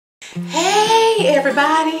Hey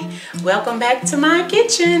everybody, welcome back to my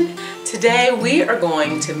kitchen. Today we are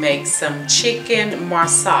going to make some chicken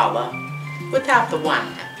marsala without the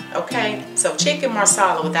wine. Okay, so chicken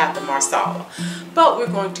marsala without the marsala, but we're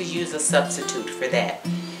going to use a substitute for that.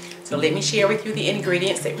 So let me share with you the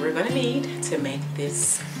ingredients that we're going to need to make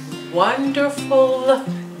this wonderful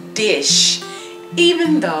dish,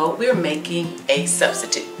 even though we're making a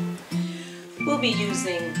substitute. We'll be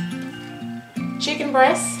using chicken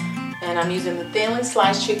breast, and I'm using the thinly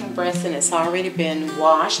sliced chicken breast, and it's already been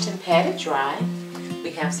washed and patted dry.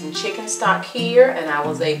 We have some chicken stock here, and I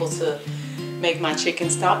was able to make my chicken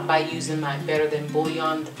stock by using my Better Than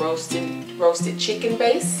Bouillon roasted chicken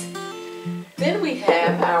base. Then we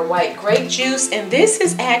have our white grape juice, and this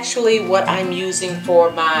is actually what I'm using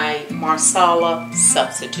for my marsala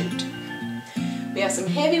substitute. We have some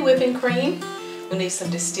heavy whipping cream. We need some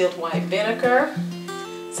distilled white vinegar,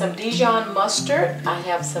 some Dijon mustard. I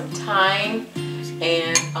have some thyme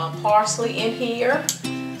and parsley in here.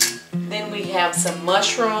 Then we have some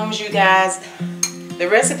mushrooms, you guys. The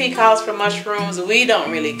recipe calls for mushrooms. We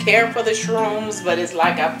don't really care for the shrooms, but it's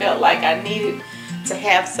like I felt like I needed to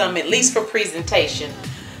have some, at least for presentation.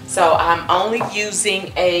 So I'm only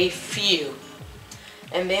using a few.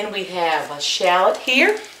 And then we have a shallot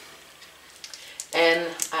here. And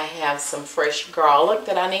I have some fresh garlic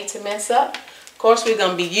that I need to mince up. Of course, we're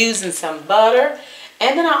going to be using some butter.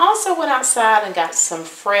 And then I also went outside and got some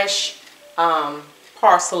fresh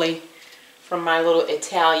parsley from my little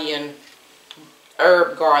Italian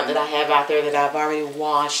herb garden that I have out there that I've already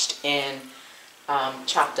washed and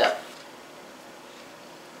chopped up.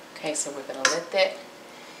 Okay, so we're going to let that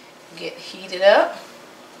get heated up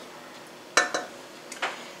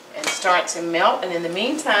and start to melt. And in the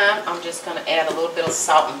meantime, I'm just going to add a little bit of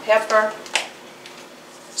salt and pepper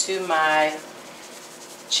to my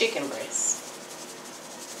chicken breast.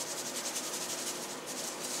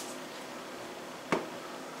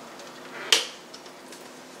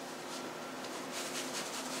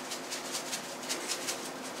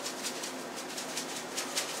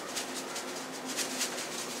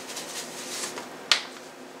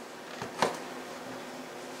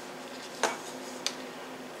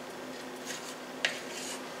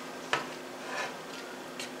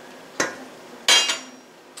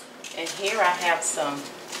 And here I have some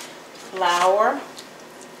flour,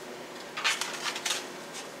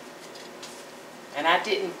 and I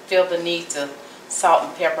didn't feel the need to salt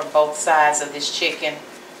and pepper both sides of this chicken,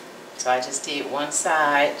 so I just did one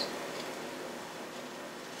side.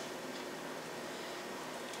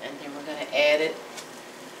 And then we're going to add it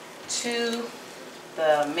to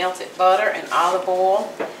the melted butter and olive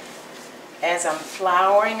oil. As I'm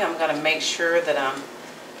flouring, I'm going to make sure that I'm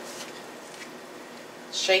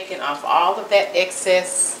shaking off all of that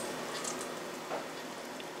excess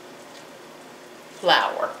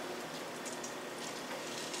flour.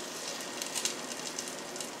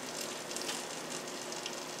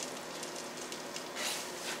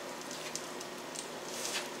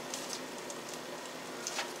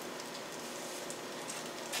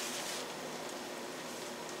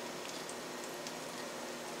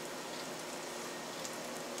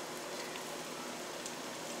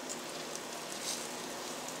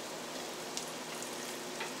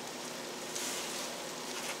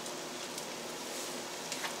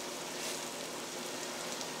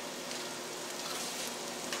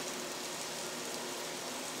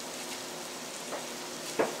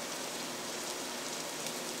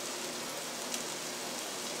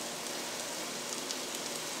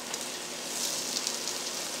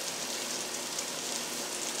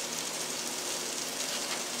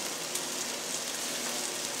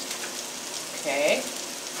 Okay.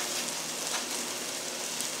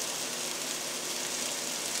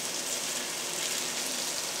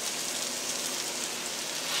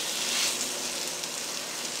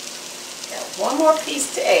 Got one more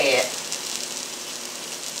piece to add.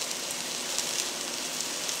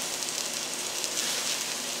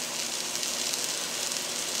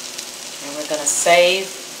 And we're going to save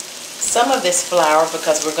some of this flour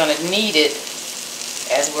because we're going to need it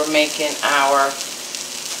as we're making our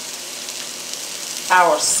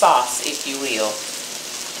sauce, if you will.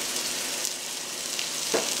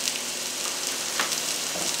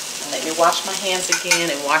 Let me wash my hands again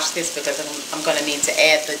and wash this because I'm going to need to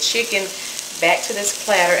add the chicken back to this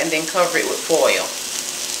platter and then cover it with foil.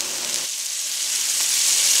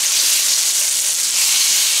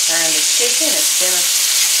 Turn the chicken. It's been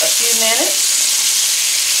a few minutes,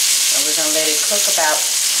 and we're going to let it cook about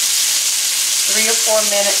 3 or 4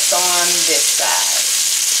 minutes on this side.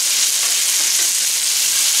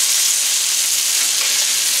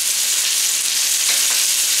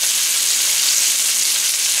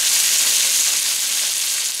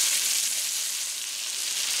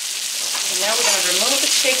 now we're going to remove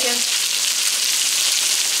the chicken.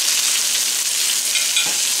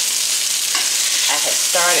 I had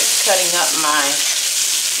started cutting up my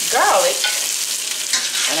garlic,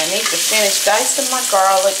 and I need to finish dicing my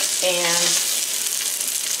garlic and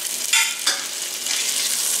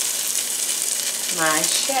my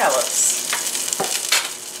shallots.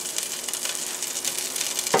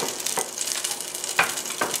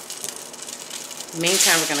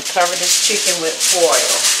 Meantime, we're going to cover this chicken with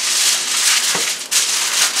foil.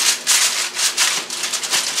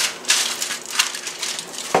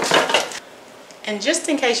 And just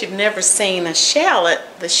in case you've never seen a shallot,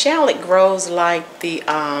 the shallot grows like the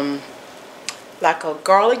like a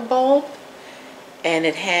garlic bulb, and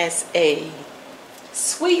it has a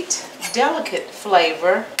sweet, delicate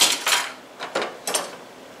flavor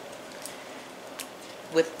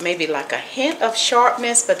with maybe like a hint of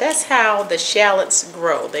sharpness, but that's how the shallots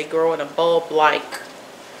grow. They grow in a bulb like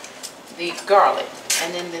the garlic.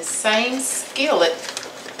 And in this same skillet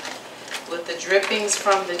with the drippings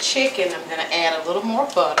from the chicken, I'm going to add a little more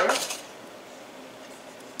butter.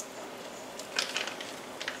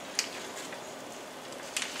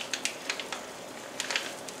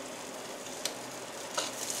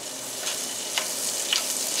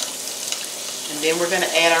 And then we're going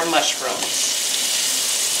to add our mushrooms.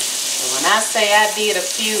 And when I say I did a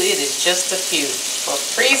few, it is just a few. For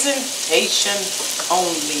presentation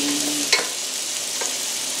only.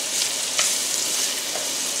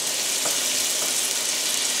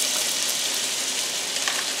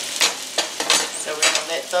 So we're going to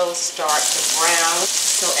let those start to brown.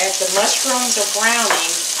 So as the mushrooms are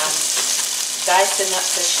browning, I'm dicing up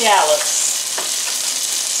the shallots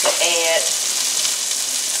to add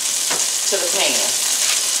to the pan.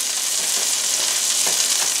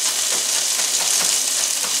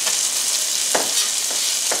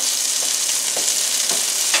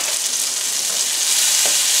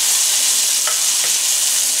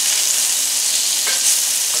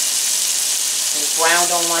 It's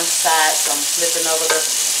browned on one side, so I'm flipping over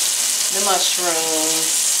the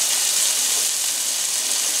mushrooms.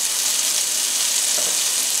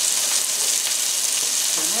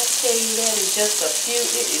 And I tell you, that is just a few.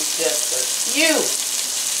 It is just a few.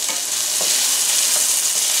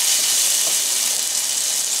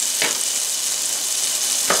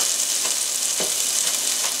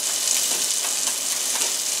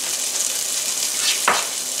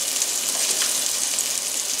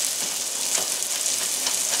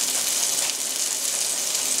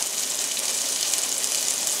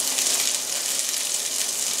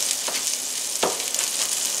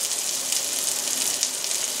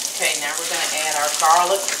 Okay, now we're going to add our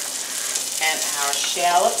garlic and our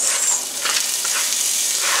shallots.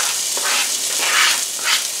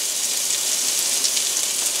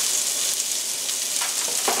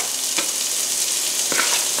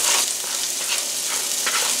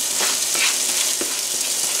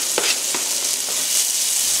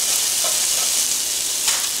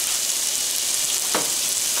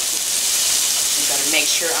 I'm going to make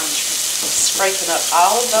sure I'm scraping up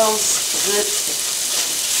all of those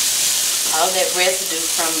all that residue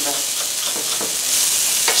from the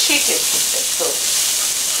chicken that cooked.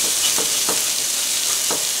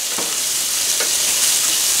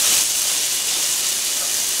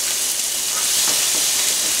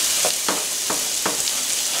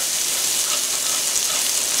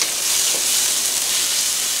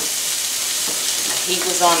 My heat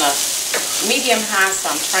was on a medium high, so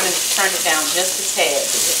I'm trying to turn it down just a tad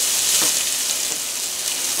bit.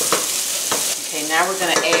 Okay, now we're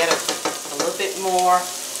going to add a little bit more,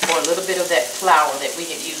 or a little bit of that flour that we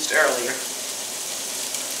had used earlier.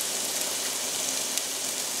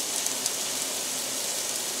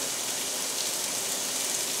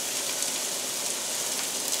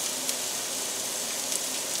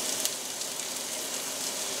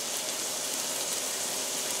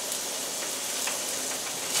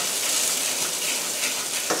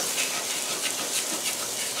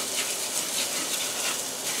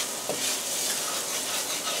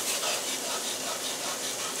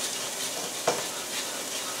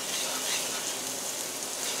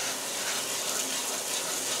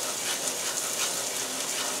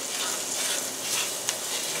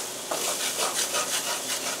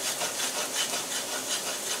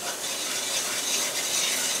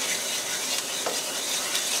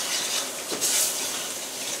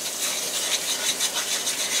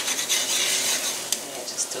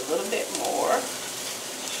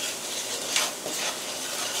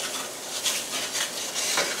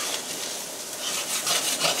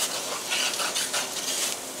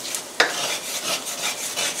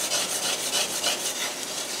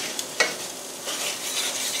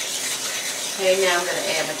 Okay, now I'm going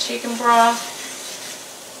to add my chicken broth.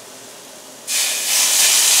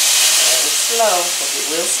 Add it slow because it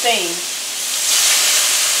will steam.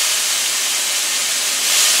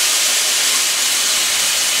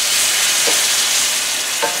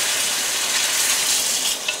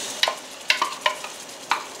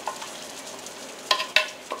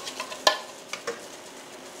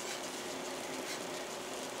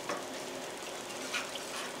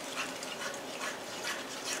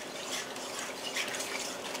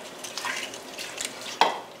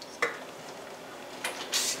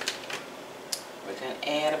 We're going to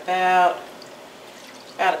add about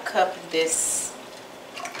a cup of this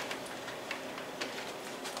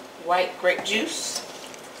white grape juice.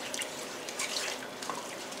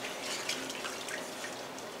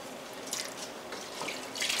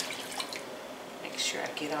 Make sure I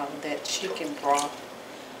get all of that chicken broth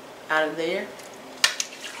out of there.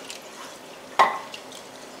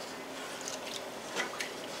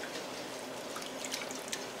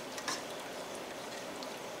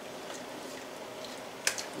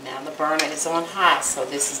 Now the burner is on high, so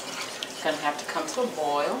this is going to have to come to a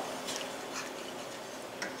boil.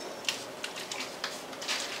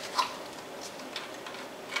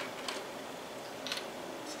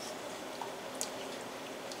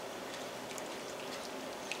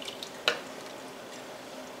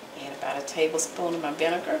 Add about a tablespoon of my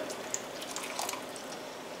vinegar.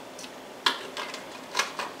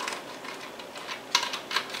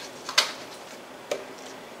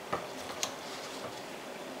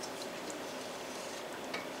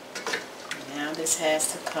 This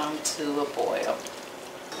has to come to a boil.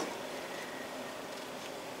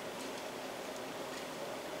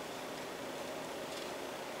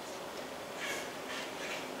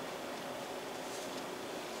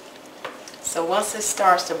 So once it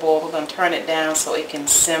starts to boil, we're going to turn it down so it can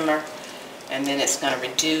simmer, and then it's going to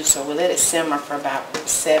reduce. So we'll let it simmer for about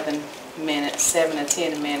 7 to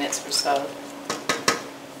 10 minutes or so.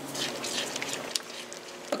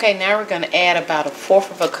 Okay, now we're going to add about 1/4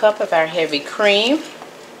 of a cup of our heavy cream.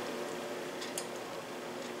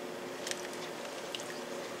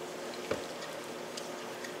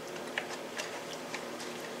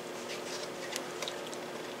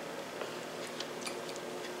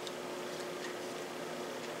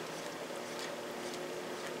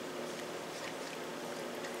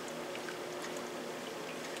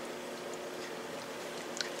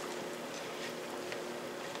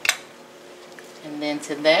 And then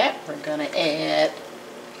to that, we're going to add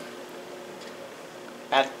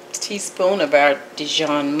about a teaspoon of our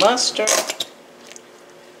Dijon Mustard.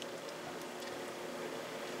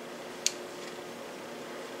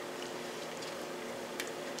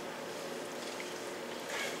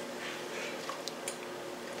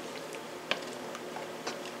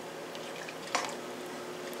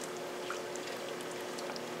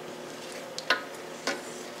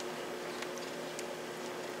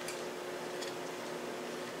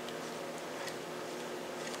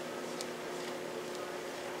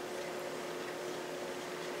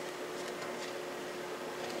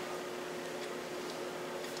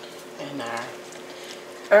 And our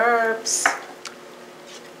herbs,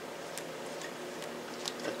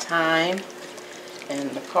 the thyme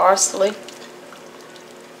and the parsley.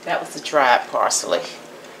 That was the dried parsley.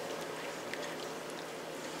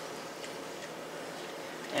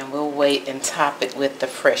 And we'll wait and top it with the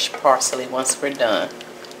fresh parsley once we're done.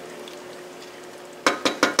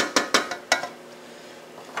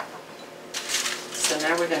 So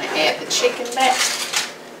now we're going to add the chicken back.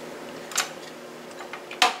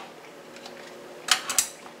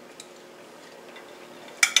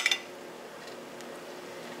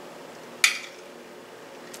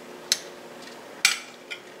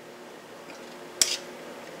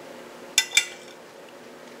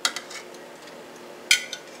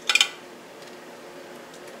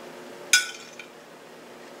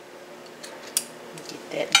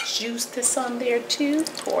 Get that juice that's on there too.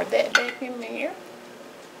 Pour that back in there.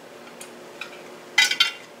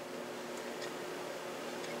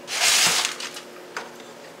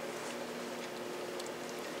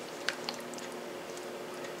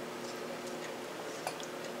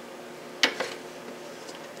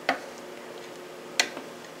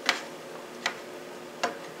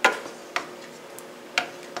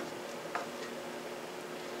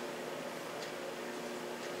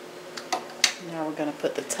 Now we're going to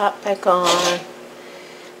put the top back on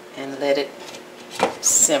and let it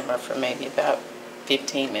simmer for maybe about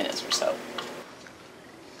 15 minutes or so.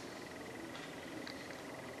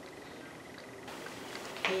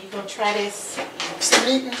 Okay, you going to try this?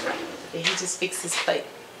 Absolutely. Yeah, he just fixed his plate.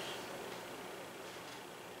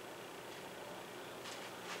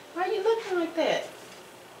 Why are you looking like like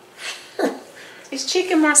that? It's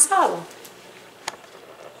chicken marsala.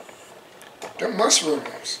 They're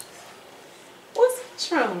mushrooms.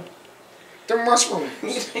 What's mushroom? They're mushrooms.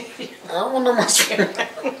 I don't want no mushrooms.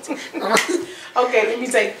 Okay, let me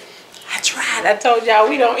take. I tried. I told y'all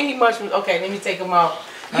we don't eat mushrooms. Okay, let me take them off.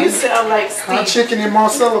 You sound like Steve. I'm chicken and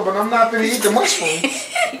Marsala, but I'm not going to eat the mushrooms.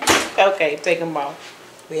 Okay, take them off.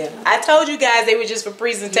 Yeah. I told you guys they were just for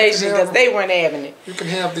presentation because they weren't having it. You can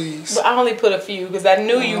have these. But I only put a few because I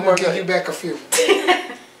knew you weren't. I'll give you back a few. Give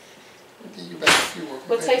you back a few.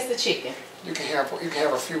 Well, taste the chicken. You can have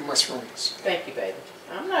a few mushrooms. Thank you, baby.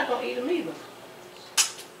 I'm not gonna eat them either.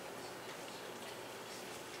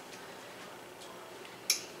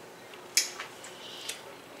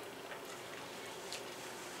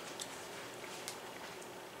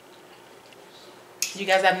 You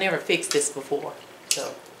guys, I've never fixed this before,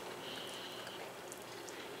 so.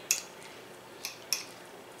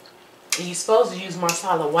 And you're supposed to use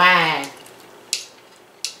Marsala wine.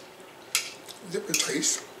 Different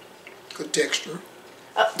taste, good texture.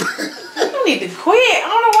 You need to quit. I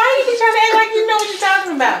don't know why you be trying to act like you know what you're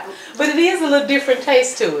talking about. But it is a little different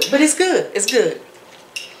taste to it. But it's good. It's good.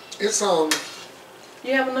 It's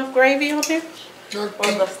You have enough gravy on here? Or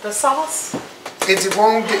the sauce? Is it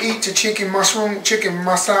wrong to eat the chicken marsala,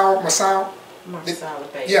 Marsala,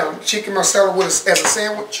 baby. Yeah, chicken marsala as a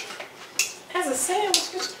sandwich. As a sandwich?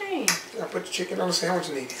 What you mean? Yeah, put the chicken on the sandwich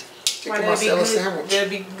and eat it. Chicken That'd marsala sandwich. That'd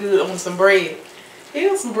be good on some bread.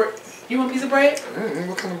 Here's some bread. You want a piece of bread?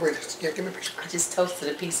 What kind of bread is it? Yeah, give me a piece of bread. I just toasted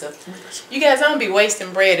a piece of. You guys, I don't be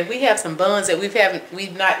wasting bread. If we have some buns that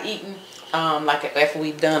we've not eaten, like after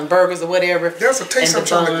we've done burgers or whatever. There's a taste I'm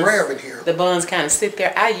trying to grab in here. The buns kind of sit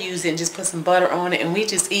there. I use it and just put some butter on it, and we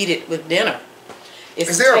just eat it with dinner.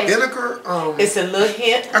 Is there a vinegar? It's a little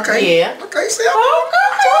hint. Okay. Yeah. Okay. See,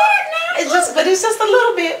 but it's just a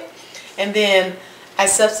little bit. And then I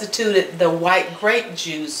substituted the white grape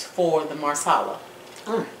juice for the Marsala.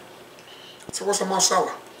 So what's a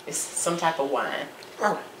Marsala? It's some type of wine.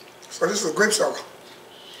 Oh, so this is a grape soda.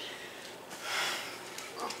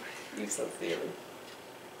 You so silly.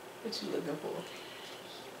 What you looking for?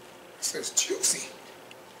 It says juicy.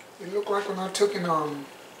 It looked like when I took in Let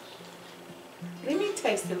me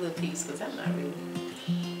taste a little piece because I'm not really.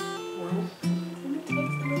 Well, Let me taste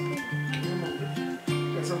a little piece.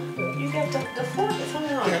 You got the fork?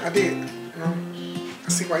 Hold on. Yeah, I did. I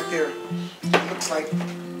see right there. It looks like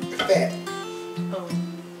the fat. Oh.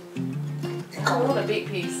 I want a big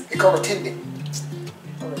piece. They call it tendon.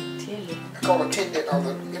 Oh, tendon. I call it tendon or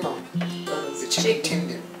the chicken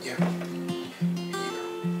tendon. Yeah.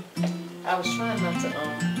 I was trying not to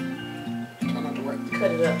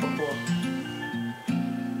cut it up before.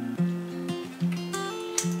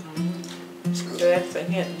 So that's a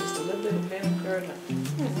hint, just a little bit of vinegar.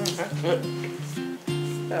 That's good.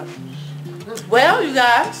 So. Well, you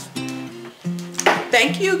guys,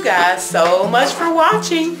 thank you guys so much for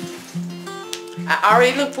watching. I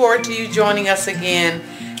already look forward to you joining us again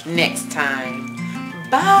next time.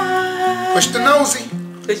 Bye. Push the nosy.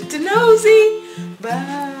 Push the nosy.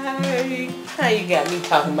 Bye. Now you got me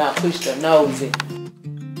talking about push the nosy.